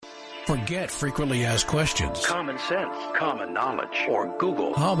Forget frequently asked questions. Common sense, common knowledge, or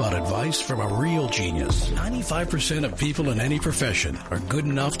Google. How about advice from a real genius? 95% of people in any profession are good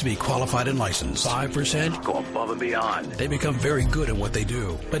enough to be qualified and licensed. 5% go above and beyond. They become very good at what they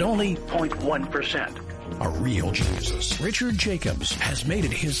do, but only 0.1% are real geniuses. Richard Jacobs has made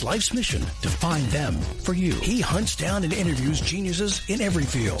it his life's mission to find them for you. He hunts down and interviews geniuses in every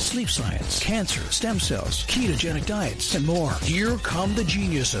field: sleep science, cancer, stem cells, ketogenic diets, and more. Here come the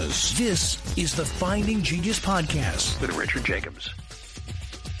geniuses. This is the Finding Genius Podcast with Richard Jacobs.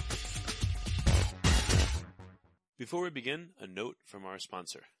 Before we begin, a note from our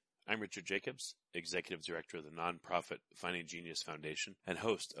sponsor. I'm Richard Jacobs, Executive Director of the nonprofit Finding Genius Foundation and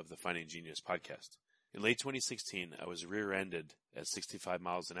host of the Finding Genius Podcast. In late 2016, I was rear-ended at 65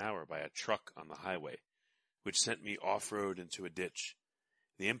 miles an hour by a truck on the highway, which sent me off-road into a ditch.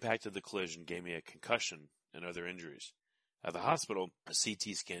 The impact of the collision gave me a concussion and other injuries. At the hospital, a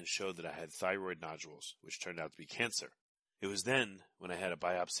CT scan showed that I had thyroid nodules, which turned out to be cancer. It was then, when I had a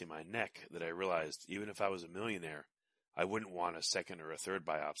biopsy of my neck, that I realized even if I was a millionaire, I wouldn't want a second or a third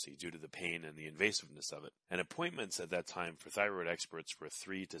biopsy due to the pain and the invasiveness of it. And appointments at that time for thyroid experts were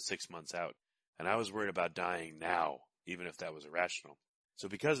 3 to 6 months out. And I was worried about dying now, even if that was irrational. So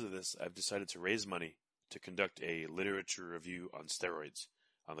because of this, I've decided to raise money to conduct a literature review on steroids,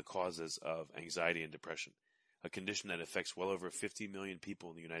 on the causes of anxiety and depression, a condition that affects well over 50 million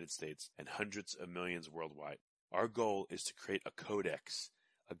people in the United States and hundreds of millions worldwide. Our goal is to create a codex,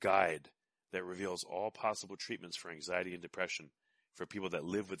 a guide that reveals all possible treatments for anxiety and depression for people that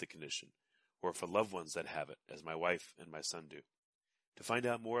live with the condition, or for loved ones that have it, as my wife and my son do. To find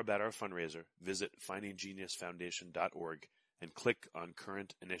out more about our fundraiser, visit findinggeniusfoundation.org and click on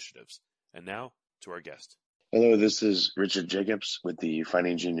current initiatives. And now to our guest. Hello, this is Richard Jacobs with the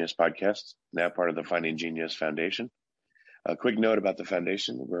Finding Genius Podcast, now part of the Finding Genius Foundation. A quick note about the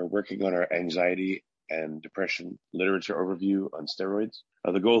foundation. We're working on our anxiety and depression literature overview on steroids.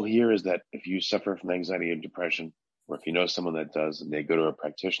 The goal here is that if you suffer from anxiety and depression, or if you know someone that does and they go to a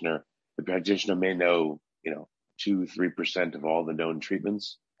practitioner, the practitioner may know, 2-3% of all the known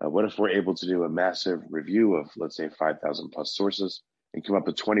treatments. What if we're able to do a massive review of, let's say, 5,000 plus sources and come up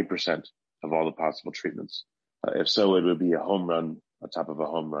with 20% of all the possible treatments? If so, it would be a home run on top of a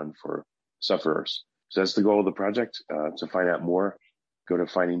home run for sufferers. So that's the goal of the project. To find out more, go to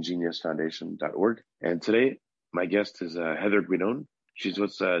findinggeniusfoundation.org. And today, my guest is Heather Guinon. She's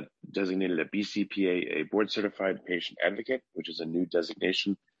what's designated a BCPA, a board certified patient advocate, which is a new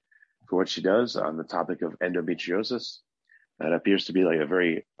designation for what she does on the topic of endometriosis. That appears to be like a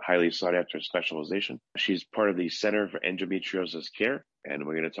very highly sought after specialization. She's part of the Center for Endometriosis Care, and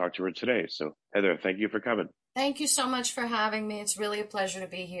we're going to talk to her today. So Heather, thank you for coming. Thank you so much for having me. It's really a pleasure to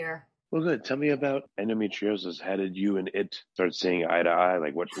be here. Well, good. Tell me about endometriosis. How did you and it start seeing eye to eye?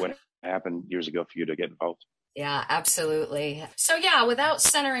 Like what happened years ago for you to get involved? Yeah, absolutely. So without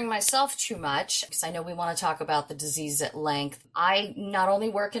centering myself too much, because I know we want to talk about the disease at length, I not only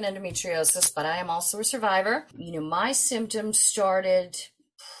work in endometriosis, but I am also a survivor. My symptoms started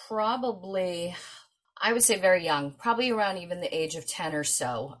probably, I would say very young, probably around even the age of 10 or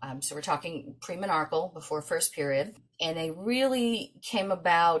so. So we're talking premenarchal, before first period. And they really came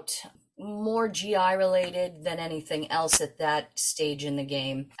about more GI related than anything else at that stage in the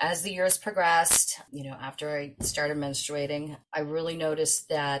game. As the years progressed, after I started menstruating, I really noticed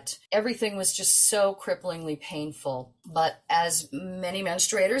that everything was just so cripplingly painful. But as many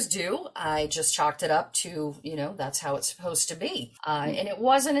menstruators do, I just chalked it up to, that's how it's supposed to be. And it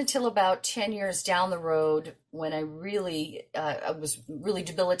wasn't until about 10 years down the road when I was really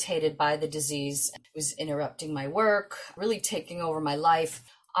debilitated by the disease. It was interrupting my work, really taking over my life.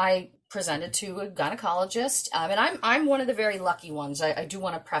 I presented to a gynecologist, and I'm one of the very lucky ones. I do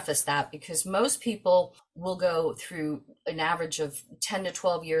want to preface that because most people will go through an average of 10 to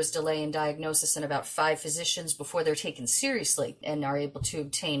 12 years delay in diagnosis and about 5 physicians before they're taken seriously and are able to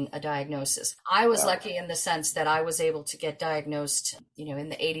obtain a diagnosis. I was lucky in the sense that I was able to get diagnosed, in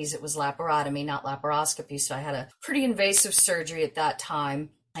the 80s it was laparotomy, not laparoscopy, so I had a pretty invasive surgery at that time.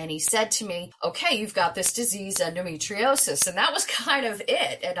 And he said to me, okay, you've got this disease, endometriosis. And that was kind of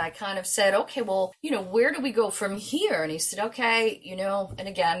it. And I kind of said, okay, well, where do we go from here? And he said, okay, and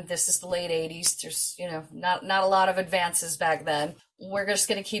again, this is the late 80s. There's, not a lot of advances back then. We're just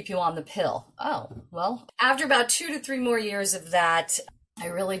going to keep you on the pill. Oh, well, after about 2 to 3 more years of that, I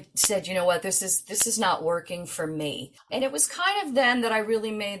really said, you know what, this is not working for me. And it was kind of then that I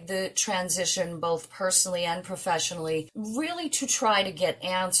really made the transition, both personally and professionally, really to try to get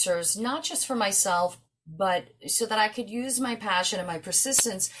answers, not just for myself, but so that I could use my passion and my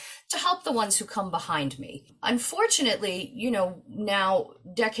persistence to help the ones who come behind me. Unfortunately, now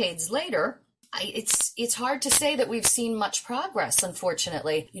decades later, it's hard to say that we've seen much progress,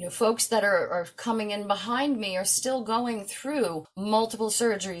 unfortunately. Folks that are coming in behind me are still going through multiple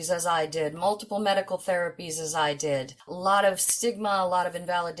surgeries as I did, multiple medical therapies as I did, a lot of stigma, a lot of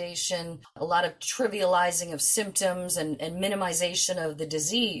invalidation, a lot of trivializing of symptoms and minimization of the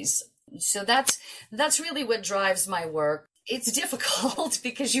disease. So that's really what drives my work. It's difficult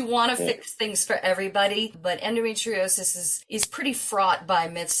because you want to fix things for everybody, but endometriosis is pretty fraught by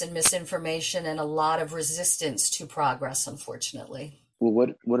myths and misinformation and a lot of resistance to progress, unfortunately.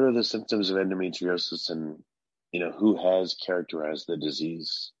 Well, what are the symptoms of endometriosis, and who has characterized the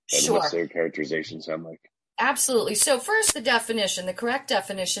disease, and Sure. what's their characterization sound like? Absolutely. So first, the correct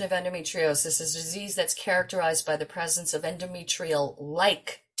definition of endometriosis is a disease that's characterized by the presence of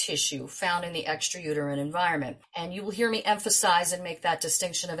endometrial-like tissue found in the extrauterine environment. And you will hear me emphasize and make that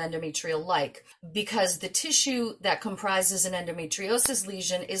distinction of endometrial-like because the tissue that comprises an endometriosis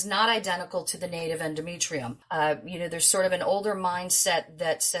lesion is not identical to the native endometrium. There's sort of an older mindset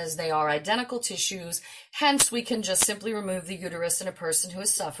that says they are identical tissues. Hence, we can just simply remove the uterus in a person who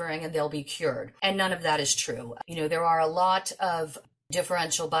is suffering and they'll be cured. And none of that is true. There are a lot of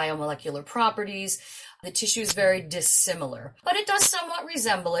differential biomolecular properties. The tissue is very dissimilar, but it does somewhat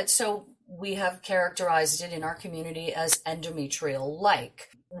resemble it, so we have characterized it in our community as endometrial-like.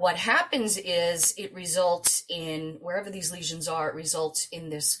 What happens is it results in, wherever these lesions are, it results in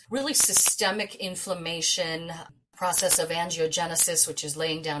this really systemic inflammation, process of angiogenesis, which is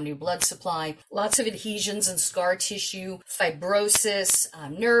laying down new blood supply, lots of adhesions and scar tissue, fibrosis,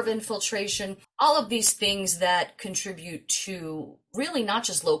 nerve infiltration, all of these things that contribute to really not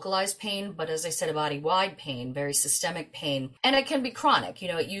just localized pain, but as I said, a body-wide pain, very systemic pain. And it can be chronic.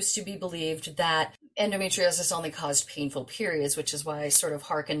 It used to be believed that endometriosis only caused painful periods, which is why I sort of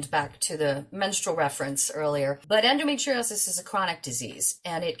hearkened back to the menstrual reference earlier. But endometriosis is a chronic disease,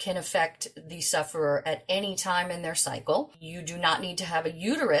 and it can affect the sufferer at any time in their cycle. You do not need to have a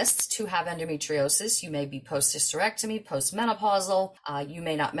uterus to have endometriosis. You may be post-hysterectomy, post-menopausal. You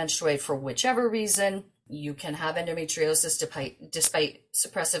may not menstruate for whichever reason. You can have endometriosis despite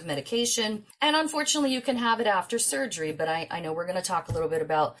suppressive medication. And unfortunately, you can have it after surgery. But I know we're going to talk a little bit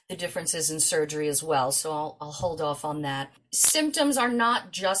about the differences in surgery as well. So I'll hold off on that. Symptoms are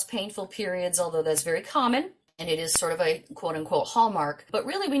not just painful periods, although that's very common. And it is sort of a quote-unquote hallmark. But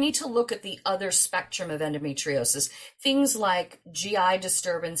really, we need to look at the other spectrum of endometriosis. Things like GI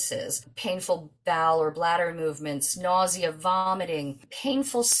disturbances, painful bowel or bladder movements, nausea, vomiting,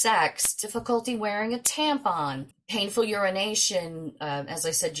 painful sex, difficulty wearing a tampon, painful urination, as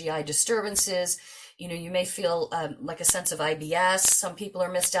I said, GI disturbances. You may feel like a sense of IBS. Some people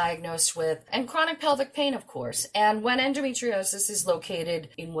are misdiagnosed with, and chronic pelvic pain, of course. And when endometriosis is located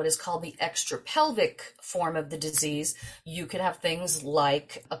in what is called the extrapelvic form of the disease, you could have things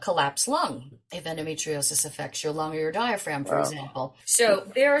like a collapsed lung if endometriosis affects your lung or your diaphragm, for example.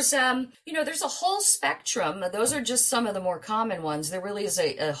 So there's a whole spectrum. Those are just some of the more common ones. There really is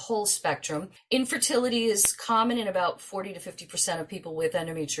a whole spectrum. Infertility is common in about 40 to 50% of people with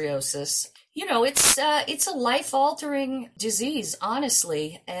endometriosis. It's a life-altering disease,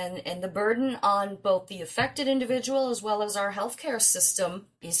 honestly, and the burden on both the affected individual as well as our healthcare system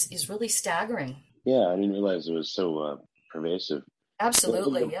is really staggering. Yeah, I didn't realize it was so pervasive.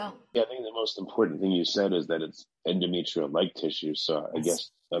 Absolutely, yeah. Yeah, I think the most important thing you said is that it's endometrial-like tissue. So I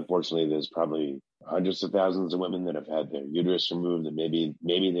guess, unfortunately, there's probably hundreds of thousands of women that have had their uterus removed, and maybe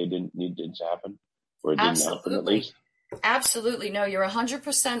they didn't need it to happen, or it didn't happen at least. Absolutely. No, you're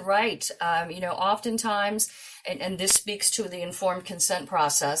 100% right. Oftentimes, and this speaks to the informed consent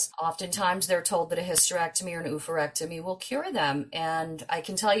process, oftentimes they're told that a hysterectomy or an oophorectomy will cure them. And I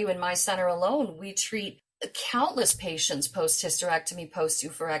can tell you in my center alone, we treat countless patients post-hysterectomy,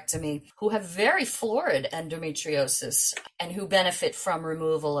 post-oophorectomy who have very florid endometriosis and who benefit from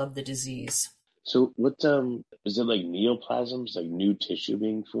removal of the disease. So what, is it like neoplasms, like new tissue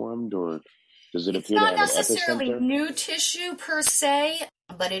being formed, or does it appear to have an epicenter? It's not necessarily new tissue per se,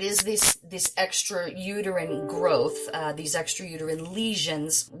 but it is this extra-uterine growth, these extra-uterine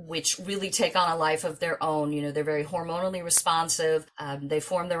lesions, which really take on a life of their own. They're very hormonally responsive. They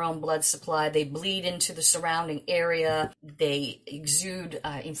form their own blood supply. They bleed into the surrounding area. They exude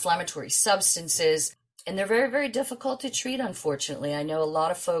inflammatory substances. And they're very, very difficult to treat, unfortunately. I know a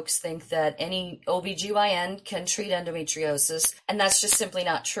lot of folks think that any OBGYN can treat endometriosis, and that's just simply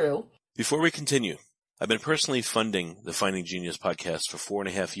not true. Before we continue, I've been personally funding the Finding Genius podcast for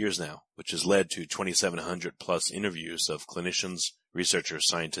 4.5 years now, which has led to 2,700 plus interviews of clinicians, researchers,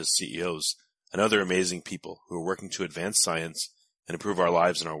 scientists, CEOs and other amazing people who are working to advance science and improve our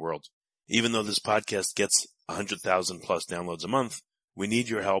lives and our world. Even though this podcast gets 100,000 plus downloads a month, we need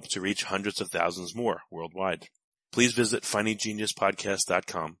your help to reach hundreds of thousands more worldwide. Please visit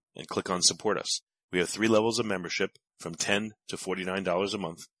findinggeniuspodcast.com and click on Support Us. We have 3 levels of membership from $10 to $49 a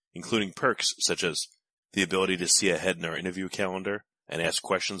month, including perks such as the ability to see ahead in our interview calendar and ask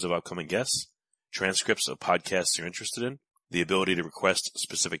questions of upcoming guests, transcripts of podcasts you're interested in, the ability to request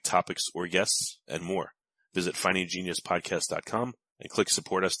specific topics or guests, and more. Visit findinggeniuspodcast.com and click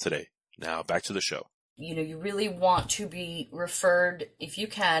Support Us today. Now back to the show. You really want to be referred, if you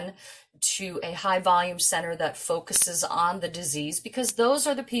can, to a high volume center that focuses on the disease, because those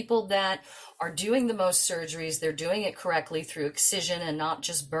are the people that are doing the most surgeries. They're doing it correctly through excision and not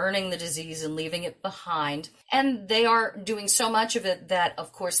just burning the disease and leaving it behind. And they are doing so much of it that,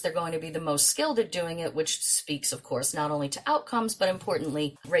 of course, they're going to be the most skilled at doing it, which speaks, of course, not only to outcomes, but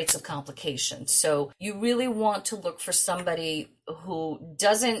importantly, rates of complication. So you really want to look for somebody who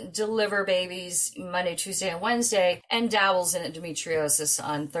doesn't deliver babies Monday, Tuesday, and Wednesday and dabbles in endometriosis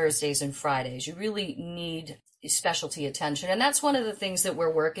on Thursdays and Fridays. You really need specialty attention. And that's one of the things that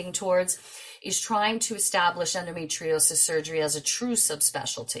we're working towards, is trying to establish endometriosis surgery as a true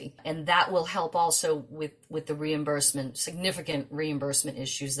subspecialty. And that will help also with the reimbursement, significant reimbursement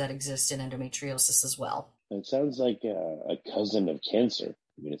issues that exist in endometriosis as well. It sounds like a cousin of cancer.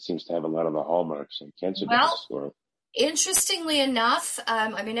 I mean, it seems to have a lot of the hallmarks of cancer. Interestingly enough,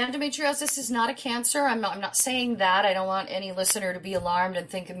 endometriosis is not a cancer. I'm not saying that. I don't want any listener to be alarmed and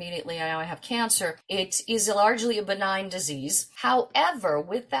think immediately, I have cancer. It is largely a benign disease. However,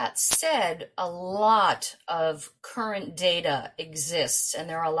 with that said, a lot of current data exists, and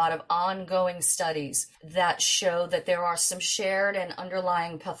there are a lot of ongoing studies that show that there are some shared and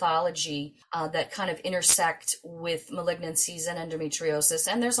underlying pathology that kind of intersect with malignancies and endometriosis.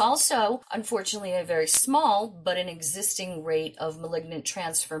 And there's also, unfortunately, a very small but an existing rate of malignant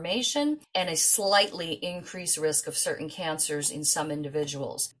transformation and a slightly increased risk of certain cancers in some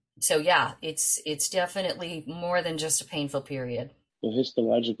individuals. So yeah, it's definitely more than just a painful period. Well,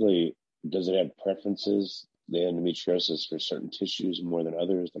 histologically, does it have preferences, the endometriosis, for certain tissues more than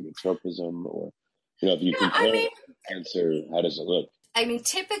others, like a tropism, or, if you compare cancer, how does it look?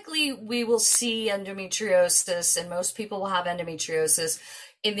 Typically we will see endometriosis, and most people will have endometriosis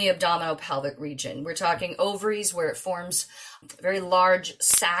in the abdominopelvic region. We're talking ovaries, where it forms very large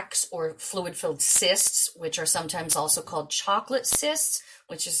sacs or fluid-filled cysts, which are sometimes also called chocolate cysts,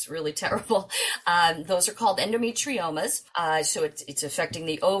 which is really terrible. Those are called endometriomas. So it's affecting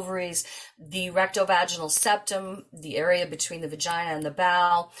the ovaries, the rectovaginal septum, the area between the vagina and the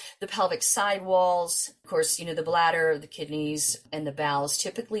bowel, the pelvic side walls, of course, the bladder, the kidneys, and the bowels.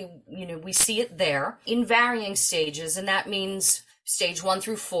 Typically, we see it there in varying stages, and that means stage 1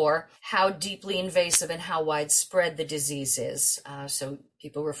 through 4, how deeply invasive and how widespread the disease is. So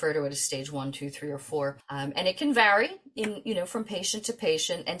people refer to it as stage 1, 2, 3, or 4. And it can vary from patient to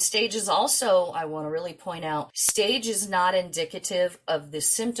patient. And stage is also, I want to really point out, stage is not indicative of the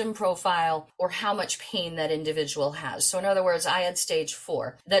symptom profile or how much pain that individual has. So in other words, I had stage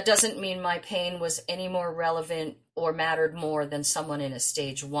 4. That doesn't mean my pain was any more relevant or mattered more than someone in a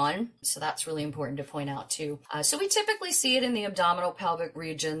stage 1. So that's really important to point out too. So we typically see it in the abdominal pelvic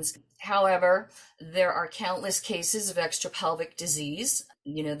regions. However, there are countless cases of extrapelvic disease.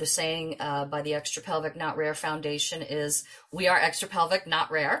 The saying by the Extrapelvic Not Rare Foundation is, we are extrapelvic,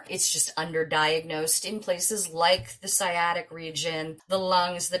 not rare. It's just underdiagnosed in places like the sciatic region, the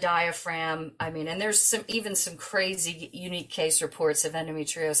lungs, the diaphragm. And there's some crazy unique case reports of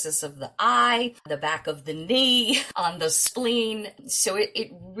endometriosis of the eye, the back of the knee, on the spleen. So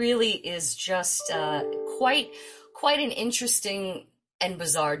it really is just quite an interesting and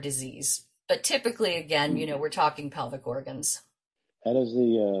bizarre disease. But typically, again, we're talking pelvic organs. How does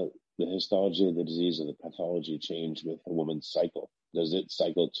the histology of the disease or the pathology change with a woman's cycle? Does it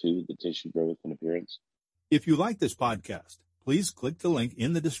cycle to the tissue growth and appearance? If you like this podcast, please click the link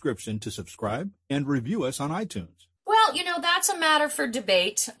in the description to subscribe and review us on iTunes. Well, that's a matter for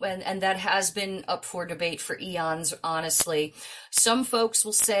debate, and that has been up for debate for eons, honestly. Some folks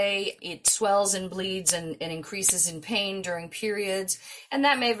will say it swells and bleeds and increases in pain during periods, and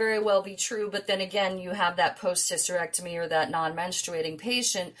that may very well be true, but then again, you have that post-hysterectomy or that non-menstruating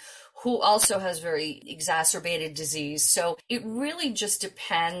patient who also has very exacerbated disease. So it really just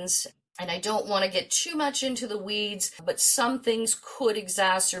depends. And I don't want to get too much into the weeds, but some things could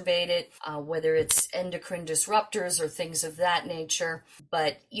exacerbate it, whether it's endocrine disruptors or things of that nature.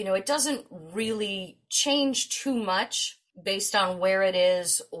 But, it doesn't really change too much based on where it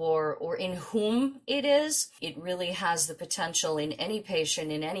is or in whom it is, it really has the potential in any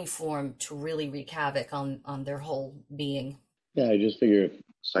patient in any form to really wreak havoc on their whole being. Yeah, I just figure if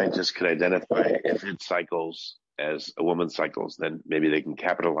scientists could identify if it cycles as a woman cycles, then maybe they can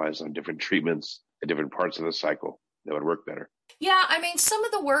capitalize on different treatments at different parts of the cycle that would work better. Yeah, I mean, some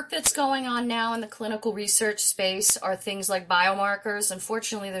of the work that's going on now in the clinical research space are things like biomarkers.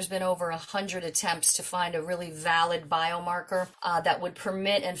 Unfortunately, there's been over 100 attempts to find a really valid biomarker that would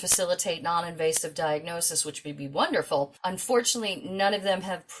permit and facilitate non-invasive diagnosis, which would be wonderful. Unfortunately, none of them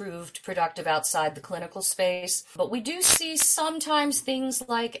have proved productive outside the clinical space. But we do see sometimes things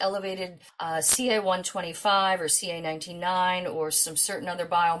like elevated CA125 or CA19-9 or some certain other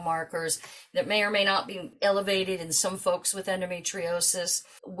biomarkers that may or may not be elevated in some folks with endometriosis.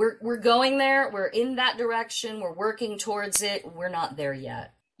 We're going there. We're in that direction. We're working towards it. We're not there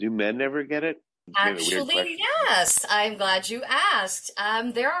yet. Do men ever get it? Actually, yes. I'm glad you asked.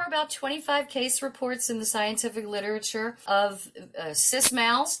 There are about 25 case reports in the scientific literature of cis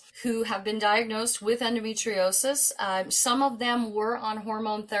males who have been diagnosed with endometriosis. Some of them were on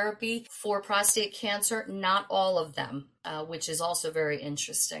hormone therapy for prostate cancer, not all of them, which is also very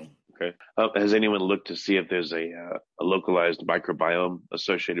interesting. Okay. Has anyone looked to see if there's a localized microbiome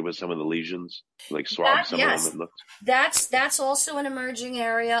associated with some of the lesions, like swab some of them and looked? That's also an emerging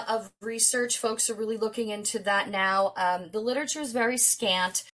area of research. Folks are really looking into that now. The literature is very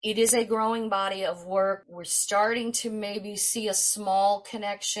scant. It is a growing body of work. We're starting to maybe see a small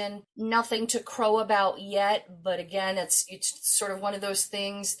connection. Nothing to crow about yet, but again, it's sort of one of those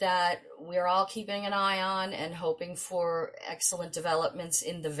things that we're all keeping an eye on and hoping for excellent developments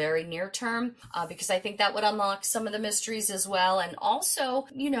in the very near term, because I think that would unlock some of the mysteries as well. And also,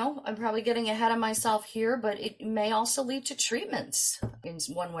 I'm probably getting ahead of myself here, but it may also lead to treatments in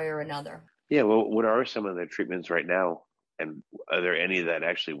one way or another. Yeah, well, what are some of the treatments right now? And are there any that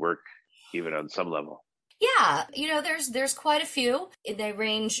actually work even on some level? Yeah, there's quite a few. They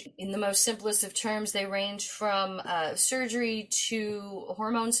range, in the most simplest of terms, they range from surgery to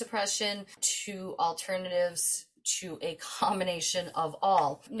hormone suppression to alternatives to a combination of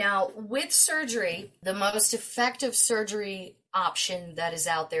all. Now, with surgery, the most effective surgery option that is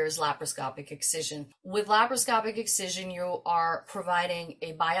out there is laparoscopic excision. With laparoscopic excision, you are providing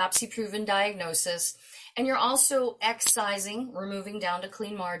a biopsy-proven diagnosis, and you're also excising, removing down to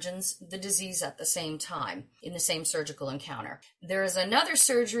clean margins, the disease at the same time in the same surgical encounter. There is another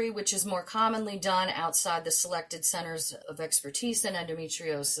surgery which is more commonly done outside the selected centers of expertise in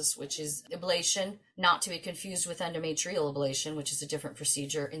endometriosis, which is ablation, not to be confused with endometrial ablation, which is a different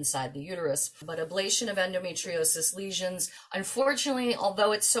procedure inside the uterus. But ablation of endometriosis lesions, unfortunately,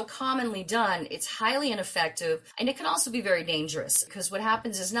 although it's so commonly done, it's highly ineffective, and it can also be very dangerous, because what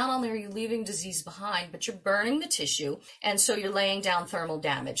happens is not only are you leaving disease behind, but you're burning the tissue, and so you're laying down thermal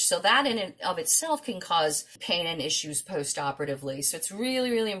damage. So that in and of itself can cause pain and issues post-operatively. So it's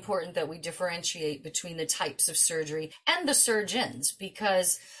really, really important that we differentiate between the types of surgery and the surgeons,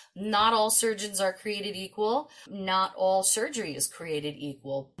 because not all surgeons are created equal. Not all surgery is created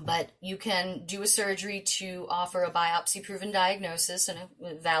equal, but you can do a surgery to offer a biopsy-proven diagnosis and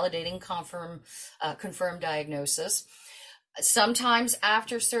a validating confirmed diagnosis. Sometimes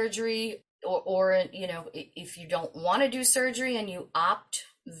after surgery, or if you don't want to do surgery and you opt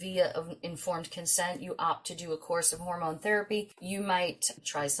via informed consent, you opt to do a course of hormone therapy, you might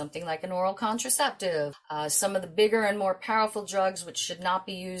try something like an oral contraceptive. Some of the bigger and more powerful drugs, which should not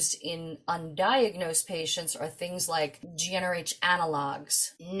be used in undiagnosed patients, are things like GnRH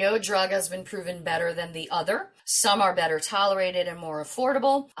analogs. No drug has been proven better than the other. Some are better tolerated and more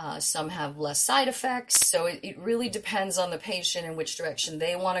affordable. Some have less side effects. So it really depends on the patient and which direction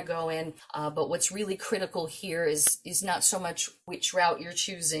they want to go in. But what's really critical here is not so much which route you're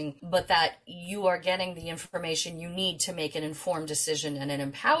choosing, but that you are getting the information you need to make an informed decision and an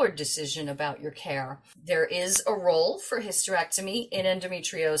empowered decision about your care. There is a role for hysterectomy in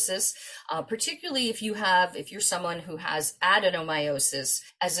endometriosis, particularly if you're someone who has adenomyosis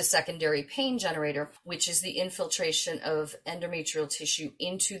as a secondary pain generator, which is the infiltration of endometrial tissue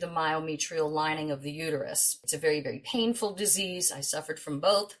into the myometrial lining of the uterus. It's a very, very painful disease. I suffered from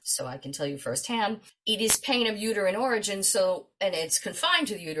both, so I can tell you firsthand. It is pain of uterine origin, and it's confined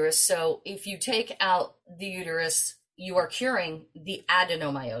to the uterus. So if you take out the uterus, you are curing the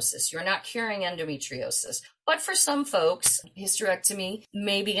adenomyosis. You're not curing endometriosis. But for some folks, hysterectomy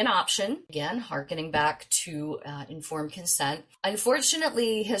may be an option. Again, hearkening back to informed consent.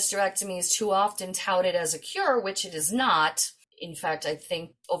 Unfortunately, hysterectomy is too often touted as a cure, which it is not. In fact, I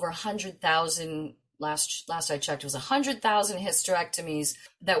think over 100,000 last I checked, it was 100,000 hysterectomies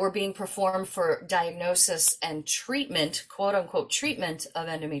that were being performed for diagnosis and treatment, quote unquote, treatment of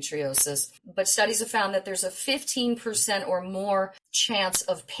endometriosis. But studies have found that there's a 15% or more chance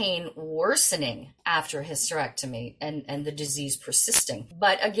of pain worsening after hysterectomy and the disease persisting.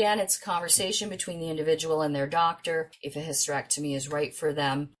 But again, it's a conversation between the individual and their doctor if a hysterectomy is right for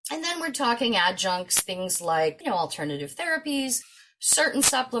them. And then we're talking adjuncts, things like, alternative therapies, certain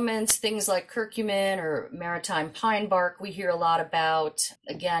supplements, things like curcumin or maritime pine bark we hear a lot about.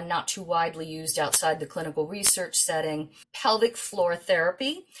 Again, not too widely used outside the clinical research setting. Pelvic floor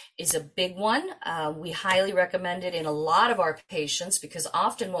therapy is a big one. We highly recommend it in a lot of our patients because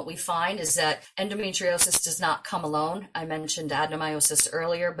often what we find is that endometriosis does not come alone. I mentioned adenomyosis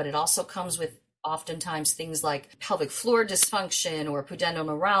earlier, but it also comes with oftentimes things like pelvic floor dysfunction or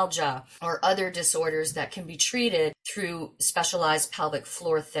pudendal or other disorders that can be treated through specialized pelvic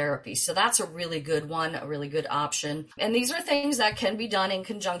floor therapy. So that's a really good one, a really good option. And these are things that can be done in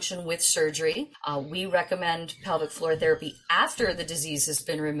conjunction with surgery. We recommend pelvic floor therapy after the disease has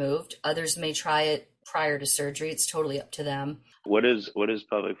been removed. Others may try it prior to surgery. It's totally up to them. What is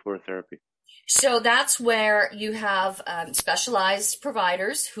pelvic floor therapy? So that's where you have specialized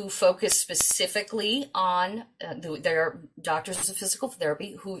providers who focus specifically on, they're doctors of physical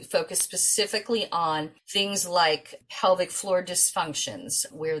therapy who focus specifically on things like pelvic floor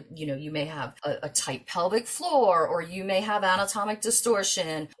dysfunctions, where, you may have a tight pelvic floor, or you may have anatomic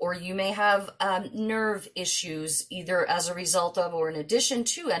distortion, or you may have nerve issues, either as a result of or in addition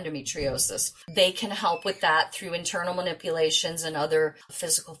to endometriosis. They can help with that through internal manipulations and other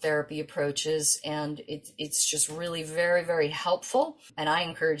physical therapy approaches. And it's just really very, very helpful. And I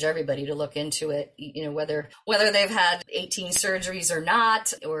encourage everybody to look into it, whether they've had 18 surgeries or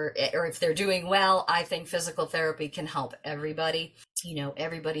not, or if they're doing well. I think physical therapy can help everybody.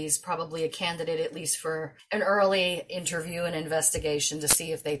 Everybody's probably a candidate, at least for an early interview and investigation to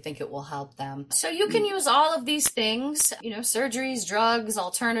see if they think it will help them. So you can use all of these things, surgeries, drugs,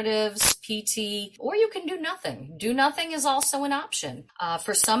 alternatives, PT, or you can do nothing. Do nothing is also an option.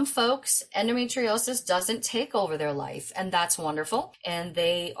 For some folks, endometriosis doesn't take over their life, and that's wonderful. And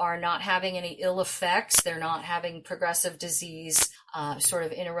they are not having any ill effects. They're not having progressive disease sort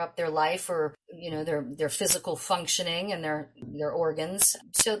of interrupt their life or, their physical functioning and their organs.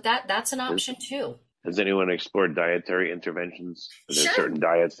 So that's an option too. Has anyone explored dietary interventions? Are there Sure. certain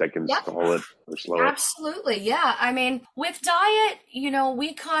diets that can stall it or slow it? Absolutely. Yeah. I mean, with diet,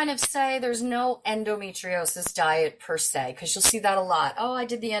 we kind of say there's no endometriosis diet per se, because you'll see that a lot. Oh, I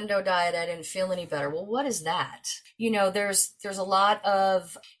did the endo diet. I didn't feel any better. Well, what is that? There's a lot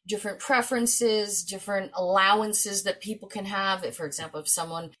of different preferences, different allowances that people can have. If, for example, if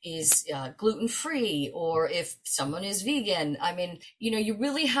someone is gluten-free or if someone is vegan, I mean, you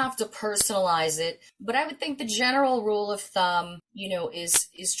really have to personalize it. But I would think the general rule of thumb,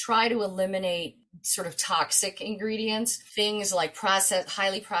 is try to eliminate sort of toxic ingredients, things like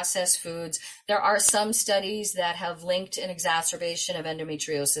highly processed foods. There are some studies that have linked an exacerbation of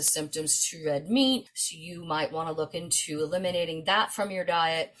endometriosis symptoms to red meat. So you might want to look into eliminating that from your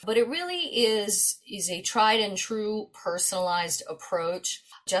diet. But it really is a tried and true personalized approach.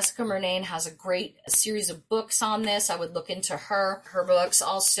 Jessica Murnane has a great series of books on this. I would look into her books.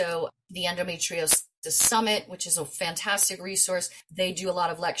 Also, the Endometriosis Summit, which is a fantastic resource. They do a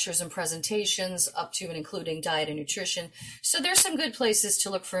lot of lectures and presentations up to and including diet and nutrition. So there's some good places to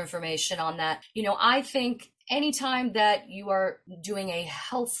look for information on that. I think anytime that you are doing a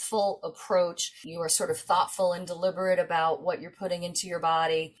healthful approach, you are sort of thoughtful and deliberate about what you're putting into your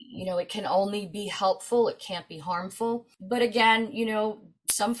body. It can only be helpful. It can't be harmful. But again,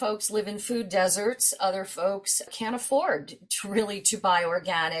 some folks live in food deserts. Other folks can't afford to buy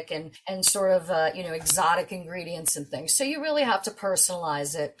organic and sort of, exotic ingredients and things. So you really have to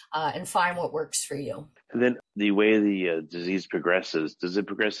personalize it and find what works for you. And then the way the disease progresses, does it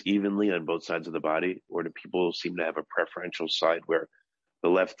progress evenly on both sides of the body, or do people seem to have a preferential side where the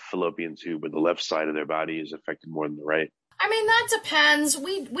left fallopian tube or the left side of their body is affected more than the right? I mean, that depends.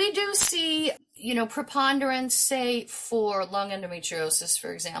 We do see, preponderance, say, for lung endometriosis,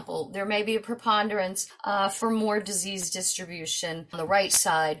 for example. There may be a preponderance for more disease distribution on the right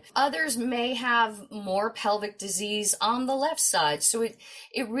side. Others may have more pelvic disease on the left side. So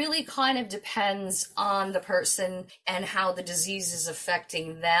it really kind of depends on the person and how the disease is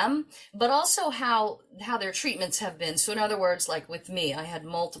affecting them, but also how their treatments have been. So in other words, like with me, I had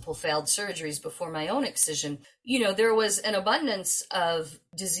multiple failed surgeries before my own excision. there was an abundance of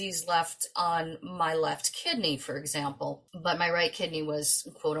disease left on my left kidney, for example, but my right kidney was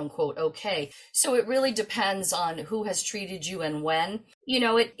quote unquote okay. So it really depends on who has treated you and when.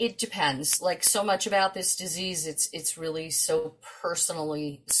 It depends. Like so much about this disease, it's really so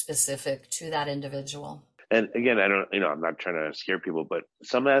personally specific to that individual. And again, I'm not trying to scare people, but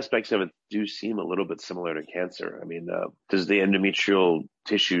some aspects of it do seem a little bit similar to cancer. I mean, does the endometrial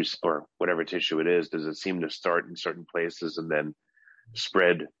tissues or whatever tissue it is, does it seem to start in certain places and then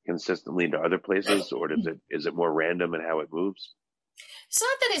spread consistently to other places, or is it more random in how it moves? It's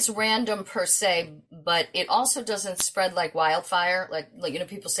not that it's random per se, but it also doesn't spread like wildfire. Like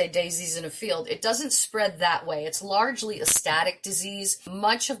people say daisies in a field. It doesn't spread that way. It's largely a static disease.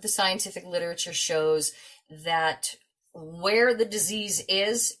 Much of the scientific literature shows that where the disease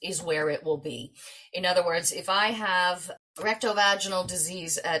is where it will be. In other words, if I have rectovaginal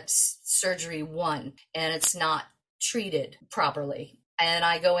disease at surgery 1 and it's not treated properly, and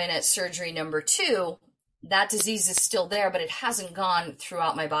I go in at surgery number 2, that disease is still there, but it hasn't gone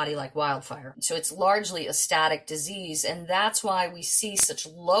throughout my body like wildfire. So it's largely a static disease, and that's why we see such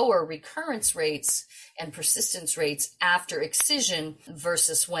lower recurrence rates and persistence rates after excision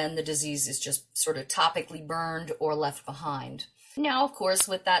versus when the disease is just sort of topically burned or left behind. Now, of course,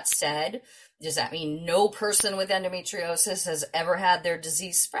 with that said, does that mean no person with endometriosis has ever had their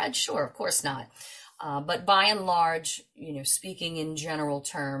disease spread? Sure, of course not. But by and large, speaking in general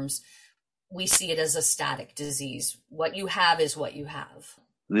terms, we see it as a static disease. What you have is what you have.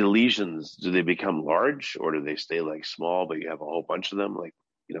 The lesions, do they become large or do they stay like small, but you have a whole bunch of them? Like,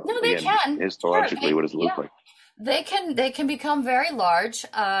 no, they can. Histologically, sure. What does it look like? They can become very large,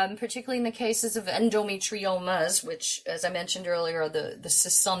 particularly in the cases of endometriomas, which, as I mentioned earlier, are the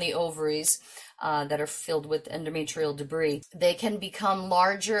cysts on the ovaries that are filled with endometrial debris. They can become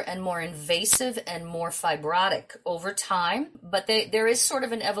larger and more invasive and more fibrotic over time, but there is sort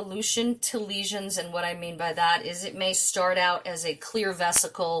of an evolution to lesions, and what I mean by that is it may start out as a clear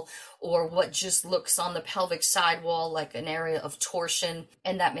vesicle or what just looks on the pelvic sidewall like an area of torsion,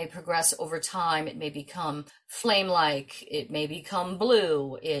 and that may progress over time. It may become flame-like, it may become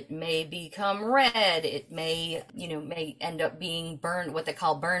blue, it may become red, it may end up being burned, what they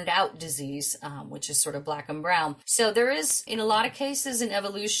call burned out disease, which is sort of black and brown. So there is, in a lot of cases, an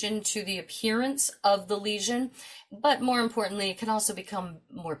evolution to the appearance of the lesion, but more importantly, it can also become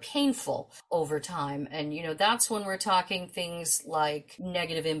more painful over time. And, that's when we're talking things like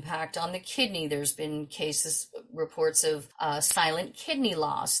negative impact on the kidney. There's been reports of silent kidney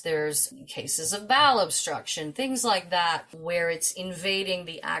loss. There's cases of bowel obstruction, things like that, where it's invading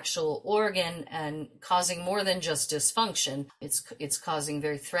the actual organ and causing more than just dysfunction. It's causing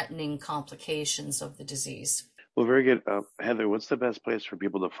very threatening complications of the disease. Well, very good. Heather, what's the best place for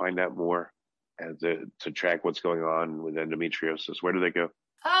people to find out more and to track what's going on with endometriosis? Where do they go?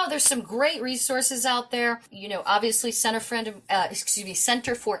 Oh, there's some great resources out there. Obviously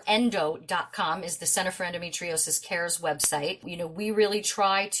centerforendo.com is the Center for Endometriosis Care's website. We really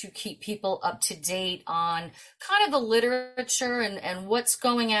try to keep people up to date on kind of the literature and what's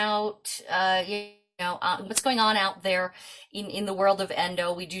going out, what's going on out there in the world of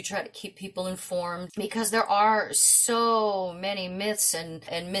endo. We do try to keep people informed because there are so many myths and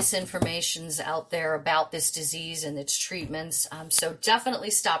misinformations out there about this disease and its treatments. So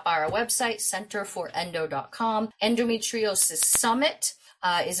definitely stop by our website, centerforendo.com. Endometriosis Summit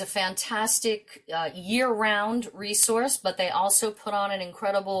is a fantastic year-round resource, but they also put on an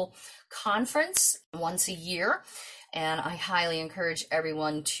incredible conference once a year, and I highly encourage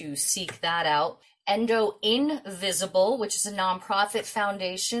everyone to seek that out. Endo Invisible, which is a nonprofit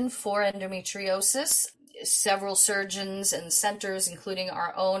foundation for endometriosis. Several surgeons and centers, including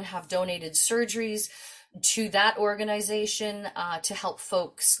our own, have donated surgeries to that organization to help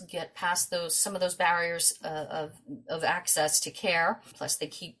folks get past some of those barriers of access to care. Plus, they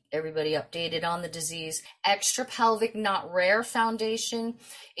keep everybody updated on the disease. Extra Pelvic Not Rare Foundation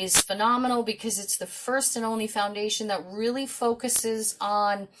is phenomenal because it's the first and only foundation that really focuses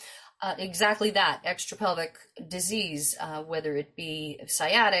on exactly that, extrapelvic disease, whether it be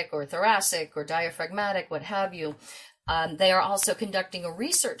sciatic or thoracic or diaphragmatic, what have you. They are also conducting a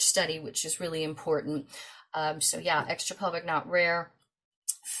research study, which is really important. Extrapelvic Not Rare.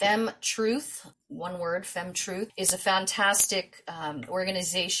 FemTruth, one word, FemTruth, is a fantastic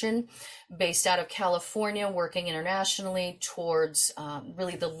organization based out of California, working internationally towards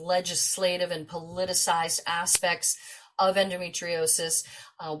really the legislative and politicized aspects of endometriosis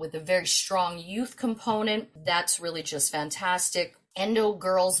with a very strong youth component. That's really just fantastic. Endo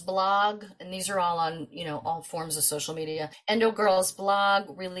Girls blog, and these are all on, all forms of social media. Endo Girls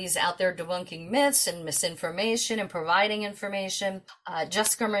blog really is out there debunking myths and misinformation and providing information.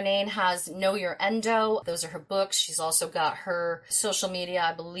 Jessica Murnane has Know Your Endo. Those are her books. She's also got her social media,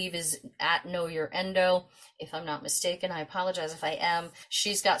 I believe, is at Know Your Endo. If I'm not mistaken, I apologize if I am.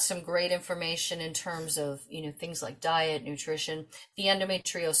 She's got some great information in terms of, things like diet, nutrition. The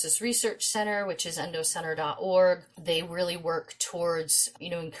Endometriosis Research Center, which is endocenter.org, they really work towards,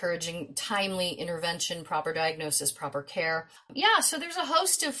 encouraging timely intervention, proper diagnosis, proper care. Yeah, so there's a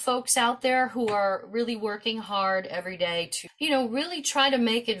host of folks out there who are really working hard every day to, really try to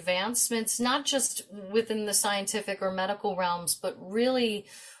make advancements, not just within the scientific or medical realms, but really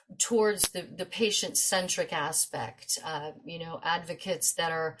towards the patient-centric aspect, advocates that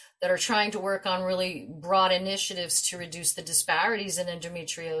are trying to work on really broad initiatives to reduce the disparities in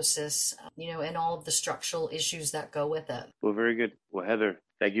endometriosis, and all of the structural issues that go with it. Well, very good. Well, Heather,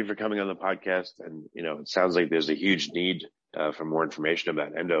 thank you for coming on the podcast. And, it sounds like there's a huge need for more information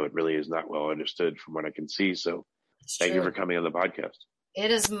about endo. It really is not well understood from what I can see. So thank you for coming on the podcast. It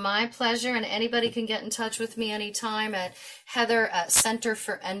is my pleasure, and anybody can get in touch with me anytime at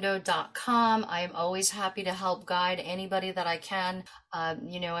heather@centerforendo.com. I am always happy to help guide anybody that I can.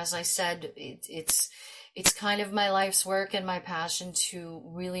 As I said, it's kind of my life's work and my passion to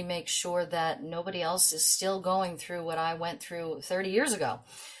really make sure that nobody else is still going through what I went through 30 years ago.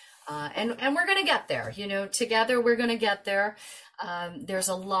 And we're going to get there, together we're going to get there. There's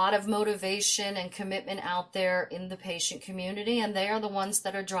a lot of motivation and commitment out there in the patient community, and they are the ones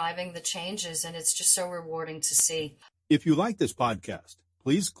that are driving the changes, and it's just so rewarding to see. If you like this podcast,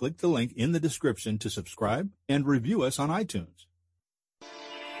 please click the link in the description to subscribe and review us on iTunes.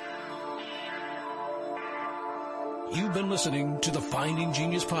 You've been listening to the Finding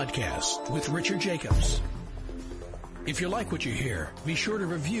Genius podcast with Richard Jacobs. If you like what you hear, be sure to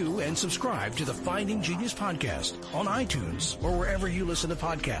review and subscribe to the Finding Genius podcast on iTunes or wherever you listen to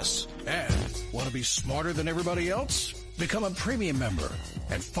podcasts. And want to be smarter than everybody else? Become a premium member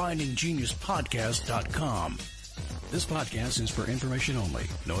at findinggeniuspodcast.com. This podcast is for information only.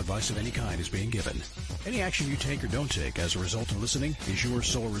 No advice of any kind is being given. Any action you take or don't take as a result of listening is your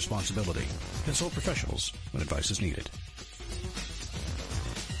sole responsibility. Consult professionals when advice is needed.